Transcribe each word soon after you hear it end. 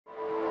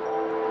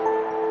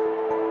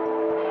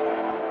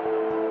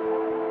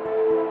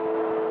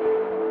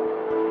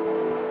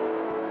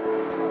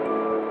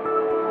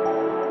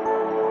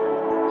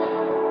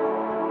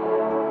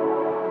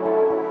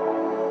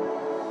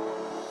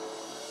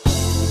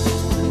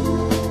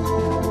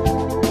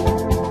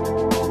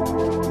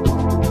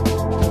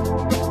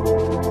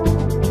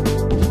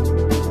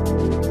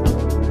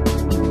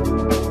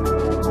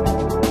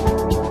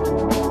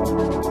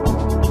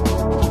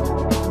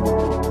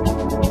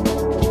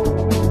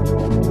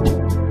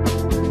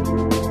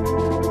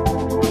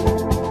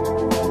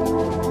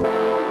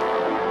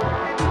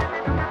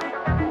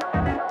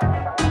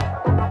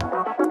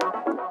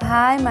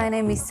my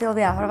name is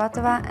Silvia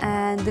Horvathova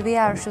and we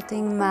are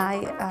shooting my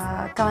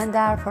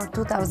calendar for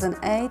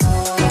 2008.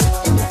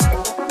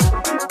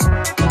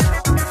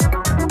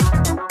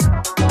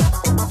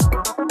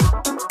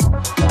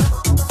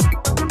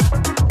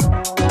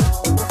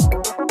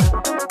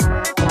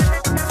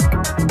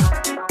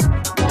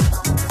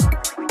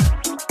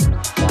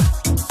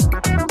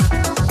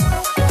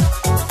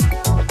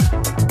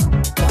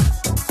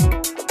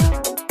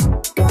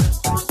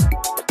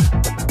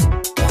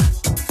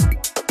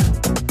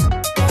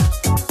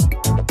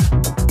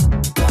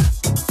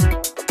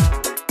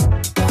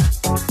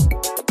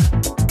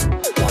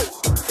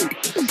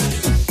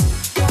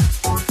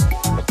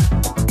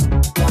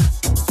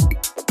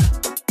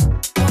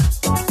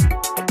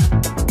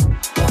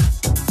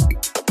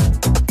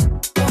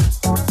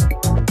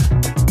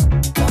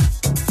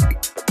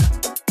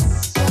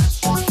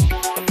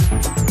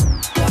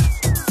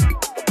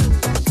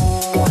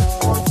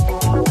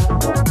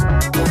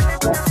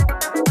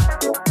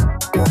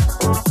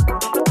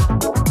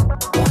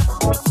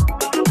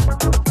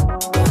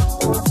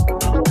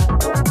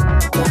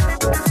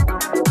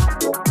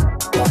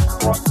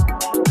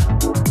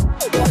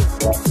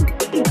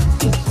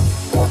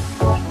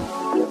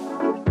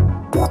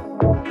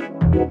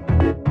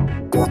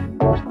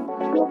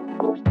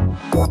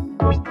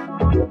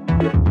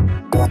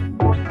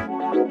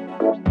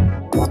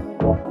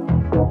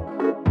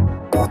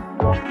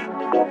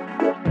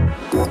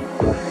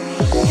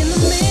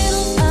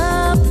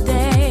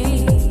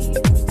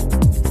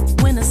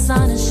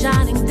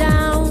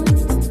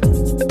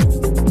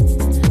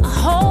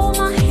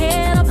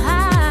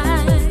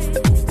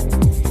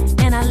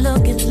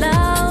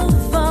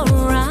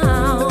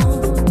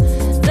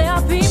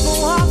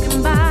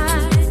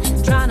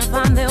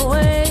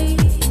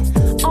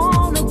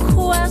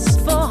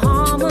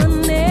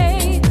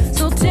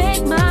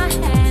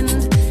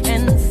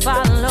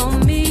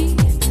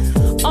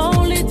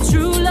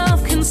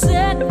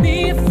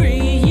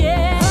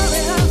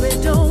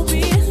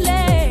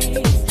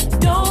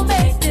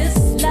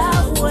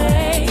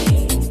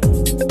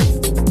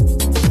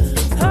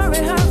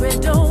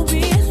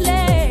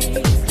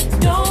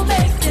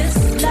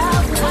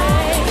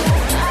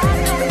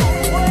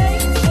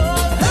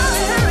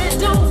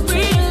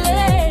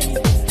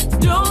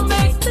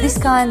 This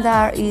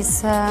calendar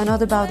is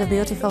not about a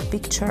beautiful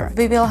picture.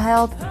 We will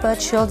help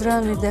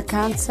children with the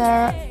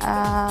cancer.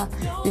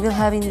 We will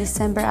have in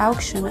December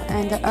auction,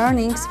 and the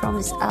earnings from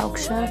this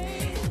auction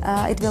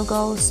it will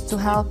go to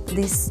help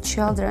these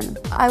children.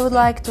 I would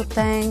like to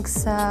thank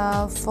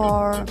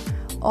for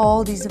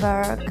all this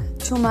work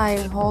to my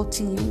whole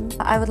team.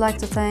 I would like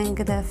to thank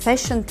the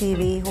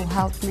FashionTV who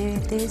helped me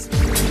with this.